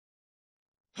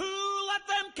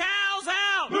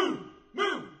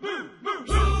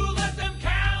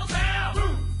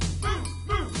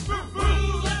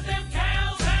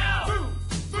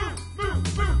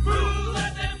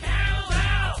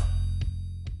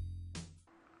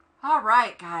All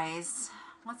right, guys,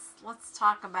 let's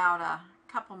talk about a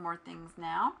couple more things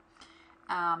now.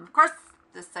 Of course,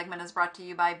 this segment is brought to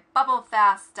you by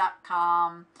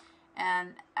bubblefast.com.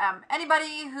 And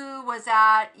anybody who was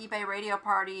at eBay Radio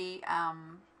Party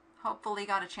hopefully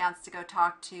got a chance to go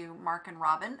talk to Mark and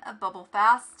Robin of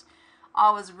BubbleFast.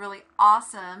 Always really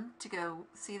awesome to go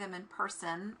see them in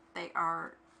person. They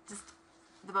are just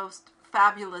the most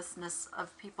fabulousness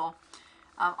of people.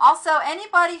 Also,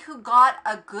 anybody who got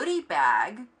a goodie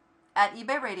bag at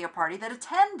eBay Radio Party that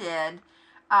attended,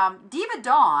 Diva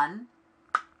Dawn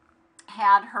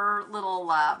had her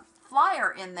little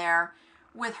flyer in there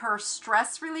with her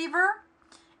stress reliever,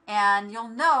 and you'll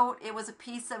note it was a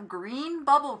piece of green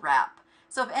bubble wrap.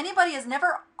 So if anybody has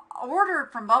never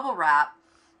ordered from Bubble Wrap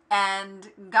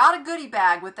and got a goodie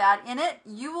bag with that in it,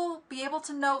 you will be able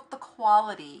to note the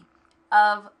quality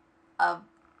of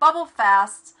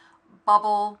BubbleFast's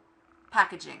bubble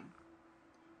packaging.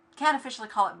 Can't officially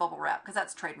call it bubble wrap because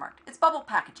that's trademarked. It's bubble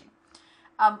packaging.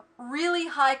 Really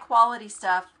high quality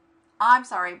stuff. I'm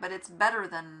sorry, but it's better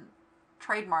than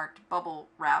trademarked bubble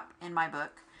wrap in my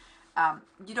book.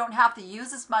 You don't have to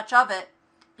use as much of it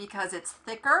because it's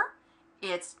thicker.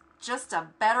 It's just a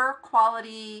better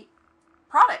quality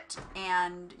product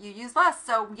and you use less.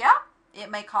 So yeah,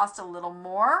 it may cost a little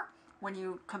more when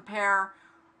you compare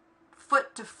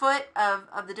foot to foot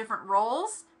of the different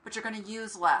rolls, but you're going to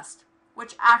use less,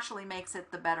 which actually makes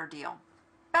it the better deal.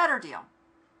 Better deal.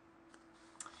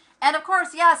 And of course,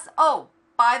 yes, oh,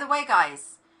 by the way,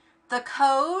 guys, the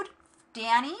code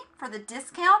Danni for the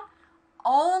discount,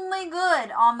 only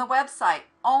good on the website,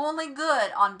 only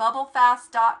good on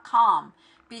bubblefast.com.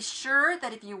 Be sure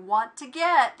that if you want to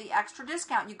get the extra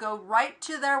discount, you go right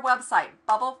to their website,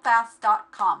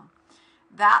 bubblefast.com.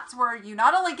 That's where you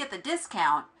not only get the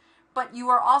discount, but you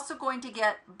are also going to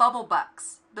get bubble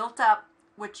bucks built up,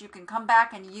 which you can come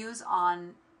back and use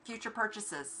on future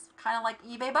purchases. Kind of like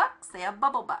eBay bucks, they have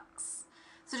bubble bucks.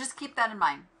 So just keep that in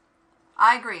mind.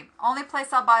 I agree. Only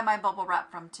place I'll buy my bubble wrap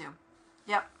from too.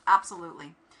 Yep,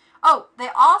 absolutely. Oh, they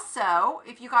also,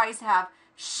 if you guys have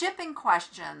shipping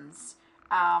questions,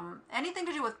 anything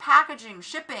to do with packaging,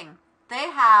 shipping, they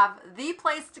have the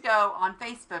place to go on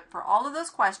Facebook for all of those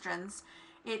questions.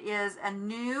 It is a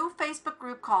new Facebook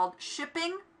group called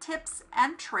Shipping Tips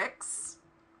and Tricks.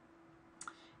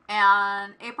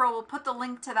 And April will put the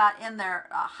link to that in there.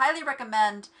 Highly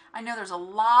recommend. I know there's a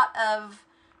lot of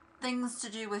things to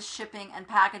do with shipping and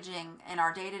packaging in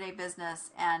our day-to-day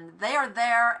business, and they are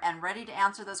there and ready to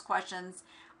answer those questions.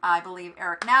 I believe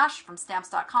Eric Nash from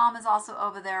stamps.com is also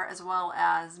over there, as well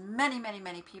as many, many,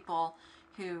 many people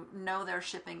who know their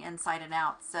shipping inside and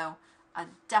out. So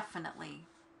definitely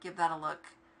give that a look.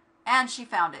 And she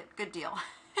found it. Good deal.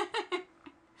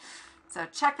 So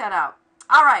check that out.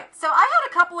 All right. So I had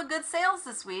a couple of good sales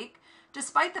this week,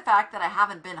 despite the fact that I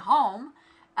haven't been home.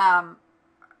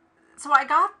 So I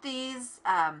got these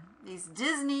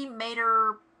Disney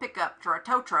Mater pickup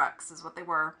tow trucks is what they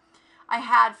were. I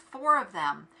had 4 of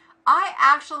them. I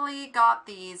actually got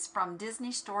these from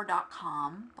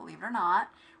DisneyStore.com, believe it or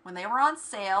not, when they were on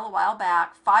sale a while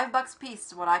back. $5 a piece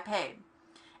is what I paid.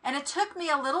 And it took me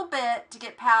a little bit to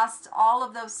get past all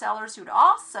of those sellers who'd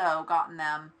also gotten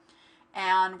them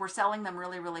and were selling them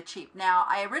really, really cheap. Now,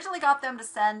 I originally got them to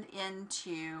send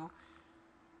into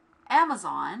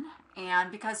Amazon,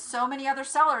 and because so many other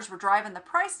sellers were driving the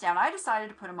price down, I decided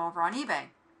to put them over on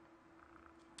eBay.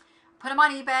 Put them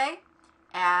on eBay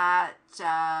at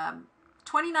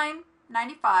 $29.95.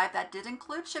 That did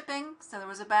include shipping, so there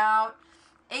was about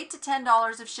 $8 to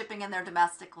 $10 of shipping in there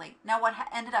domestically. Now, what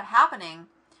ended up happening,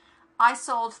 I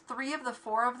sold 3 of the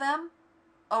 4 of them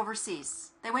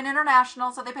overseas. They went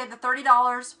international, so they paid the $30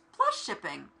 plus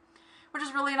shipping, which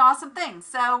is really an awesome thing.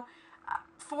 So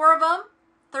 4 of them,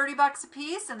 $30 a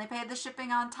piece, and they paid the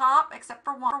shipping on top, except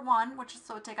for one, which is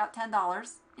so it would take out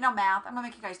 $10. You know, math. I'm gonna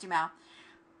make you guys do math.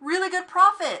 Really good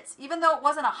profits, even though it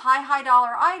wasn't a high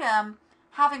dollar item.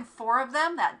 Having 4 of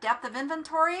them, that depth of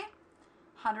inventory,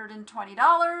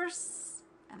 $120,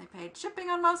 and they paid shipping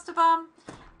on most of them.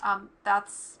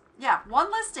 That's, yeah, one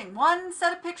listing, one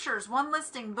set of pictures, one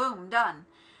listing, boom, done.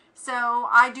 So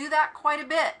I do that quite a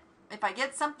bit. If I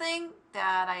get something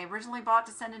that I originally bought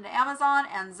to send into Amazon,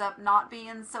 ends up not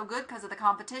being so good because of the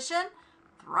competition,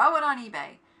 throw it on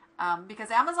eBay. Because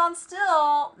Amazon's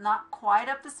still not quite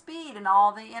up to speed in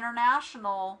all the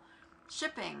international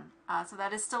shipping. So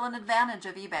that is still an advantage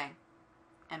of eBay.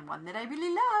 And one that I really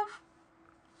love.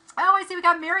 Oh, I see we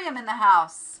got Miriam in the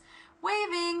house.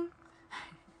 Waving.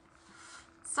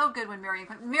 So good when Miriam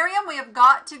comes. Miriam, we have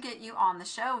got to get you on the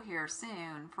show here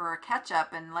soon for a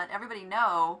catch-up and let everybody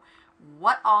know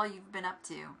what all you've been up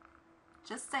to.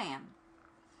 Just saying.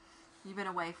 You've been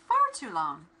away far too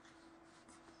long.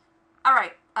 All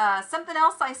right. Something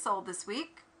else I sold this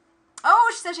week.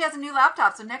 Oh, she said she has a new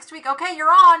laptop. So next week, okay,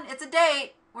 you're on. It's a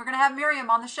date. We're going to have Miriam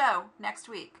on the show next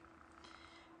week.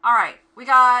 All right. We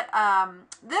got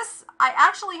this I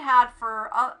actually had for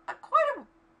quite a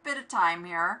bit of time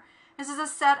here. This is a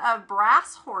set of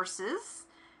brass horses.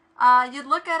 You'd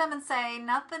look at them and say,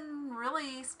 nothing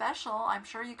really special. I'm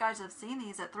sure you guys have seen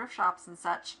these at thrift shops and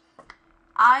such.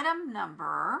 Item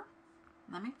number,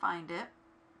 let me find it.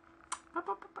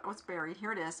 Oh, it's buried.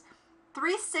 Here it is.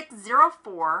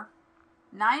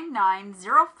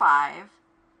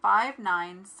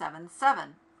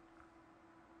 3604-9905-5977.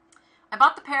 I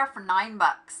bought the pair for $9.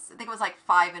 I think it was like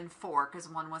 5 and 4 because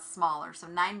one was smaller. So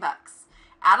 $9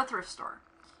 at a thrift store.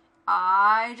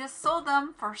 I just sold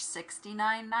them for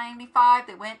 $69.95.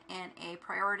 They went in a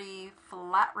priority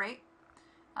flat rate.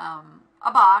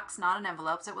 A box, not an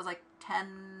envelope. So it was like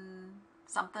 10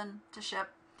 something to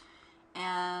ship.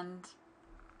 And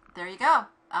there you go.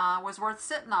 Was worth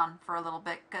sitting on for a little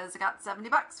bit because I got $70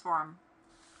 for them.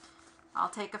 I'll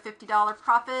take a $50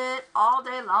 profit all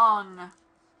day long.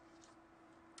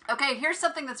 Okay, here's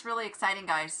something that's really exciting,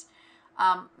 guys.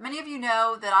 Many of you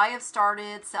know that I have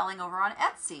started selling over on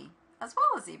Etsy as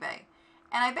well as eBay.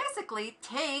 And I basically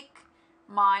take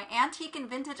my antique and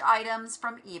vintage items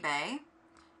from eBay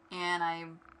and I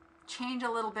change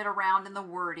a little bit around in the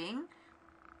wording,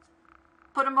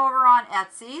 put them over on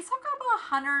Etsy. So I've got about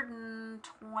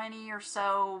 120 or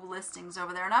so listings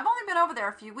over there. And I've only been over there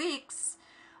a few weeks.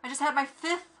 I just had my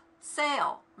fifth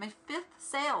sale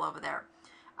over there.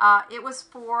 It was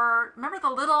for, remember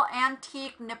the little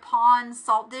antique Nippon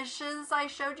salt dishes I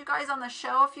showed you guys on the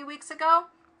show a few weeks ago?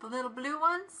 The little blue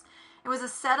ones? It was a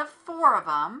set of 4 of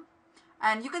them.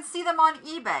 And you can see them on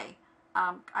eBay.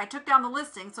 I took down the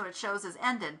listing so it shows as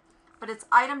ended. But it's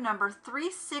item number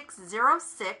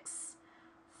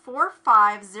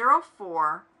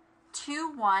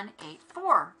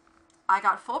 3606-4504-2184. I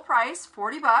got full price,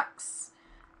 $40.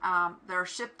 They're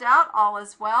shipped out, all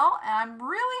is well, and I'm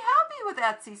really happy with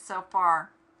Etsy so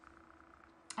far.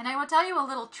 And I will tell you a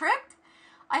little trick.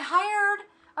 I hired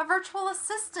a virtual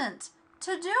assistant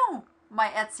to do my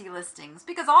Etsy listings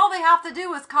because all they have to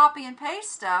do is copy and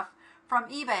paste stuff from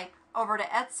eBay over to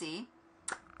Etsy.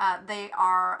 They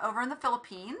are over in the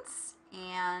Philippines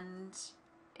and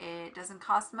it doesn't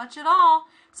cost much at all.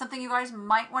 Something you guys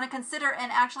might want to consider.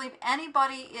 And actually, if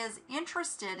anybody is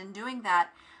interested in doing that,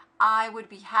 I would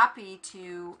be happy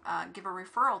to give a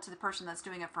referral to the person that's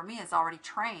doing it for me, is already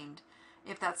trained,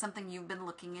 if that's something you've been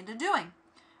looking into doing.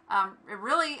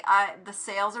 The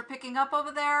sales are picking up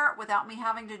over there without me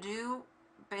having to do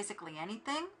basically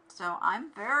anything. So I'm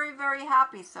very, very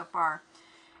happy so far.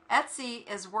 Etsy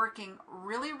is working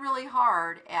really, really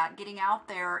hard at getting out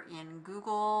there in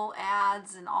Google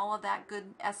ads and all of that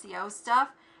good SEO stuff.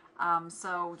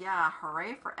 So yeah,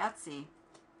 hooray for Etsy.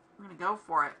 I'm going to go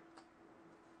for it.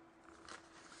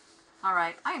 All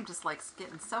right, I am just like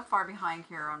getting so far behind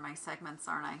here on my segments,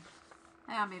 aren't I?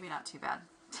 Yeah, maybe not too bad.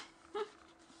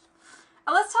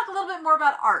 Let's talk a little bit more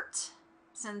about art,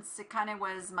 since it kind of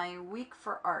was my week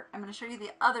for art. I'm going to show you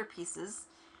the other pieces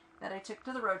that I took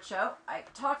to the roadshow. I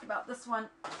talked about this one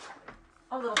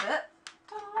a little bit.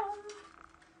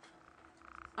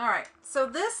 All right, so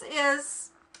this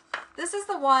is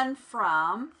the one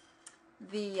from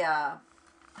the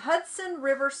Hudson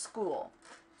River School.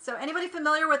 So anybody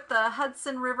familiar with the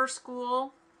Hudson River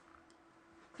School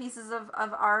pieces of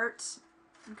art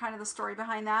and kind of the story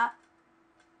behind that?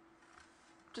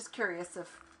 Just curious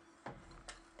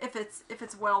if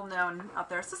it's well known out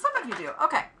there. So some of you do.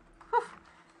 Okay. Whew.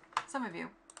 Some of you.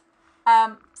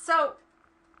 So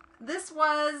this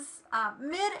was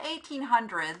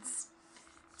mid-1800s,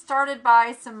 started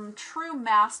by some true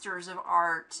masters of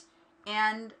art,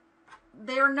 and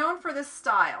they are known for this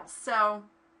style. So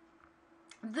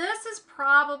this is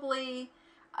probably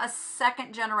a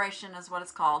second generation is what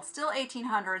it's called. Still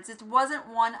 1800s. It wasn't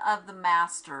one of the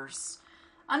masters.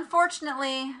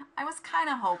 Unfortunately, I was kind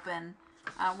of hoping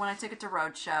when I took it to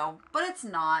Roadshow, but it's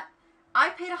not.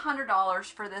 I paid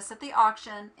 $100 for this at the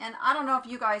auction, and I don't know if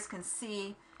you guys can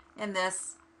see in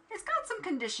this. It's got some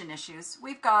condition issues.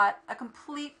 We've got a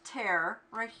complete tear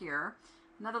right here,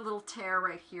 another little tear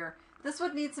right here. This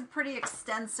would need some pretty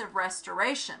extensive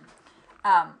restoration.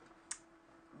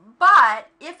 But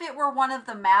if it were one of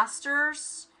the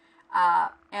masters,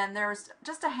 and there's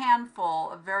just a handful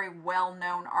of very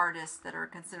well-known artists that are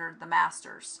considered the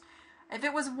masters. If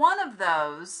it was one of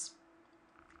those,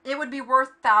 it would be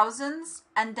worth thousands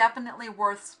and definitely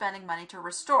worth spending money to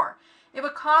restore. It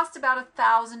would cost about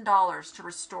 $1,000 to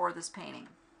restore this painting.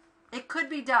 It could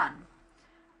be done.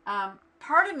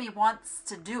 Part of me wants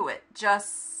to do it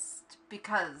just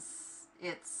because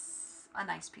it's a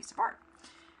nice piece of art.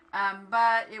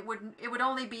 But it would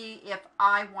only be if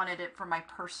I wanted it for my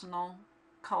personal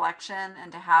collection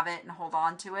and to have it and hold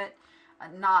on to it,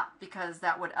 not because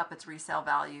that would up its resale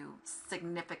value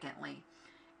significantly.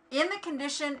 In the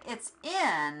condition it's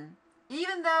in,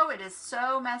 even though it is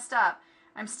so messed up,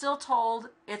 I'm still told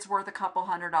it's worth a couple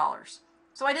 $100.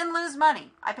 So I didn't lose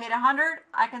money. I paid $100.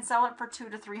 I can sell it for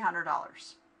 $200 to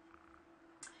 $300.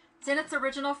 It's in its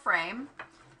original frame,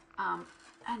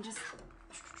 and just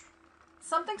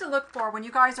something to look for when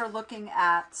you guys are looking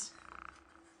at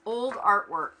old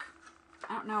artwork.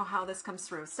 I don't know how this comes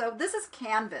through. So this is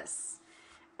canvas,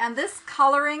 and this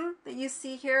coloring that you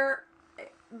see here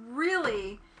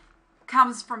really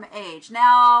comes from age.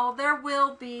 Now there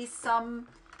will be some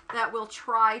that will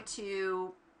try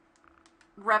to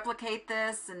replicate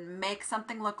this and make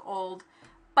something look old,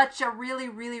 but you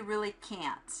really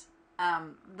can't.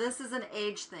 This is an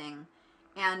age thing,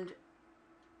 and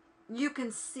you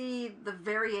can see the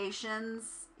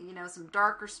variations, you know, some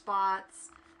darker spots.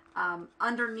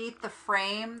 Underneath the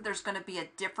frame, there's going to be a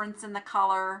difference in the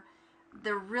color.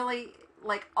 They're really,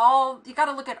 like, you got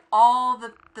to look at all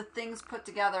the things put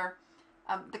together.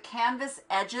 The canvas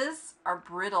edges are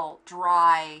brittle,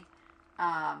 dry.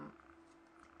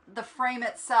 The frame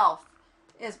itself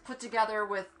is put together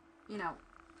with, you know,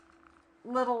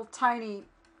 little tiny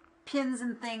pins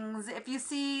and things. If you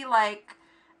see, like,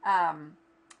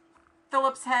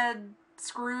 Phillips head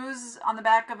screws on the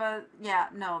back of a, yeah,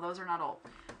 no, those are not old.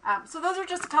 So those are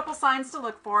just a couple signs to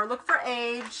look for. Look for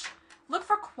age. Look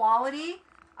for quality.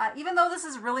 Even though this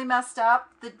is really messed up,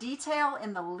 the detail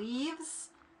in the leaves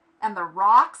and the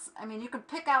rocks, I mean, you can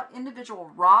pick out individual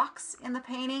rocks in the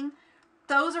painting.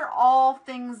 Those are all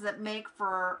things that make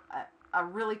for a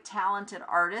really talented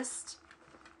artist,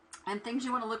 and things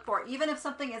you want to look for, even if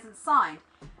something isn't signed.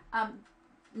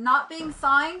 Not being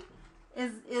signed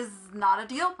is not a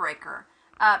deal breaker.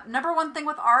 Number one thing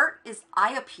with art is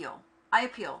eye appeal. Eye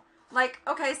appeal. Like,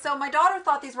 okay, so my daughter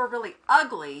thought these were really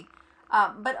ugly,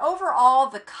 but overall,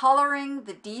 the coloring,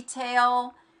 the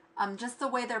detail, just the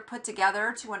way they're put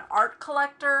together, to an art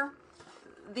collector,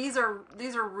 these are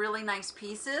really nice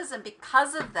pieces, and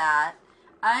because of that,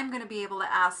 I'm going to be able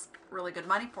to ask really good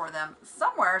money for them.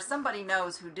 Somewhere, somebody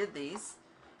knows who did these,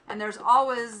 and there's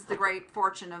always the great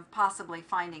fortune of possibly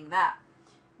finding that.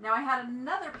 Now, I had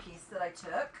another piece that I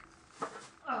took.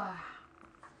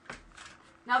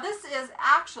 Now, this is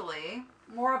actually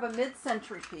more of a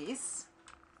mid-century piece,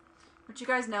 but you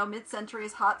guys know mid-century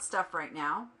is hot stuff right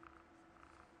now.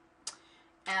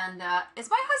 And is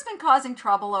my husband causing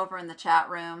trouble over in the chat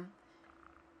room?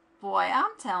 Boy,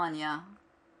 I'm telling you,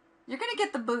 you're going to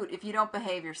get the boot if you don't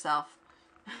behave yourself.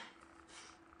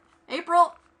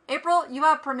 April, you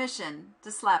have permission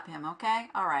to slap him, okay?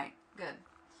 All right, good.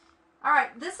 All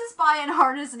right, this is by an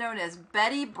artist known as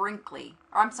Betty Binkley.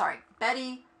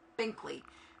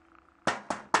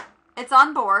 It's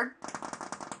on board.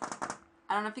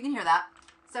 I don't know if you can hear that.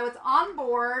 So it's on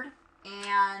board,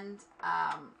 and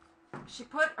she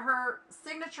put her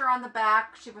signature on the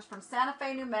back. She was from Santa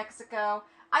Fe, New Mexico.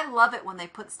 I love it when they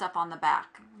put stuff on the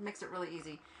back. It makes it really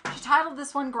easy. She titled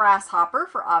this one Grasshopper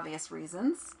for obvious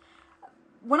reasons.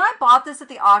 When I bought this at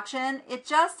the auction, it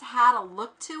just had a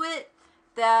look to it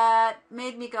that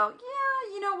made me go,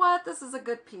 yeah, you know what? This is a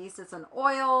good piece. It's an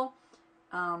oil.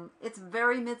 It's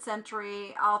very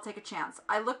mid-century. I'll take a chance.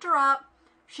 I looked her up.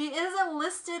 She is a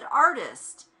listed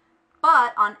artist.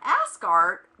 But on Ask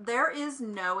Art, there is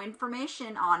no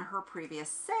information on her previous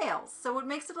sales. So it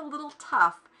makes it a little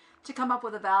tough to come up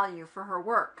with a value for her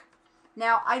work.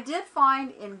 Now, I did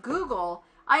find in Google,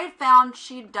 I had found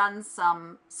she'd done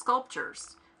some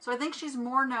sculptures. So I think she's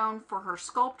more known for her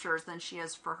sculptures than she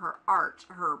is for her art,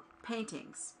 her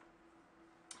paintings.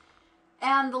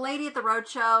 And the lady at the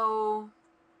roadshow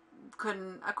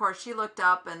couldn't, of course, she looked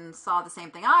up and saw the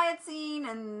same thing I had seen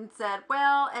and said,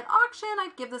 well, at auction,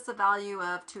 I'd give this a value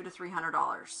of $200 to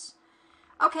 $300.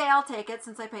 Okay, I'll take it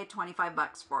since I paid 25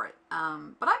 bucks for it.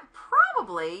 But I'm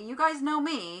probably, you guys know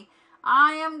me,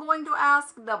 I am going to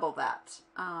ask double that,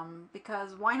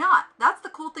 because why not? That's the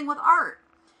cool thing with art.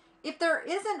 If there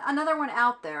isn't another one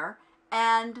out there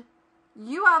and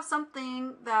you have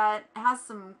something that has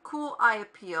some cool eye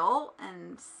appeal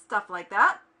and stuff like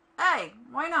that, hey,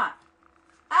 why not?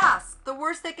 Ask. The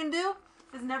worst they can do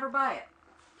is never buy it.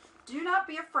 Do not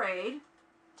be afraid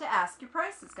to ask your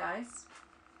prices, guys.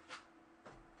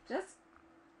 Just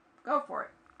go for it.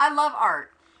 I love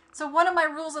art. So one of my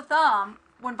rules of thumb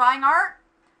when buying art,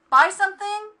 buy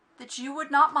something that you would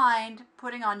not mind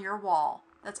putting on your wall.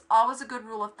 That's always a good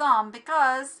rule of thumb,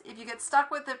 because if you get stuck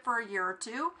with it for a year or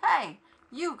two, hey,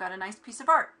 you got a nice piece of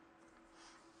art.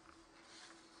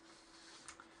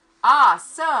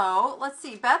 So let's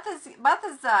see. Beth is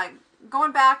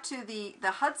going back to the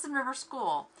Hudson River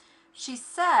School. She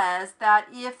says that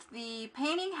if the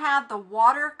painting had the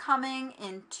water coming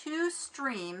in two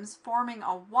streams forming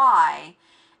a Y,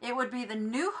 it would be the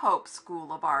New Hope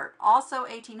School of Art, also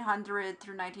 1800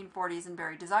 through 1940s and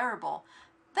very desirable.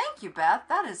 Thank you, Beth.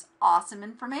 That is awesome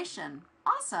information.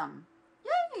 Awesome.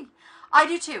 Yay. I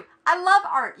do too. I love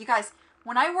art. You guys,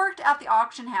 when I worked at the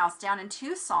auction house down in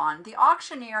Tucson, the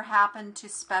auctioneer happened to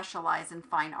specialize in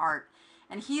fine art.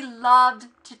 And he loved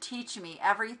to teach me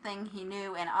everything he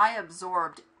knew, and I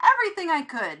absorbed everything I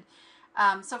could.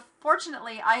 So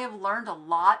fortunately, I have learned a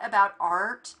lot about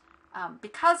art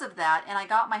because of that, and I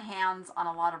got my hands on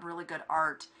a lot of really good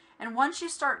art. And once you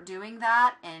start doing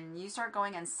that, and you start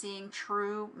going and seeing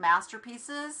true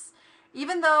masterpieces,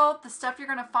 even though the stuff you're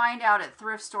going to find out at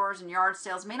thrift stores and yard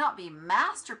sales may not be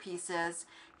masterpieces,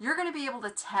 you're going to be able to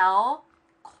tell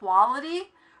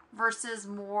quality versus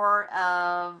more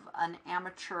of an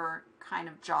amateur kind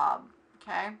of job,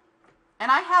 okay?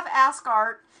 And I have Ask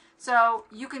Art, so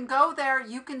you can go there,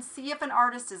 you can see if an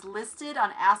artist is listed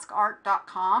on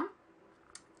askart.com.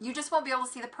 You just won't be able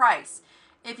to see the price.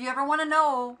 If you ever want to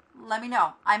know, let me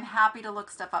know. I'm happy to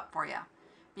look stuff up for you,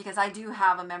 because I do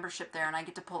have a membership there and I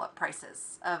get to pull up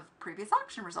prices of previous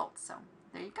auction results. So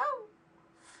there you go.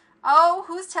 Oh,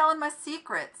 who's telling my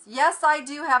secrets? Yes, I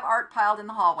do have art piled in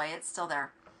the hallway. It's still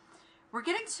there. We're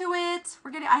getting to it.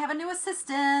 I have a new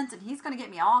assistant, and he's going to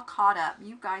get me all caught up.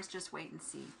 You guys just wait and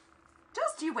see.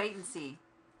 Just you wait and see.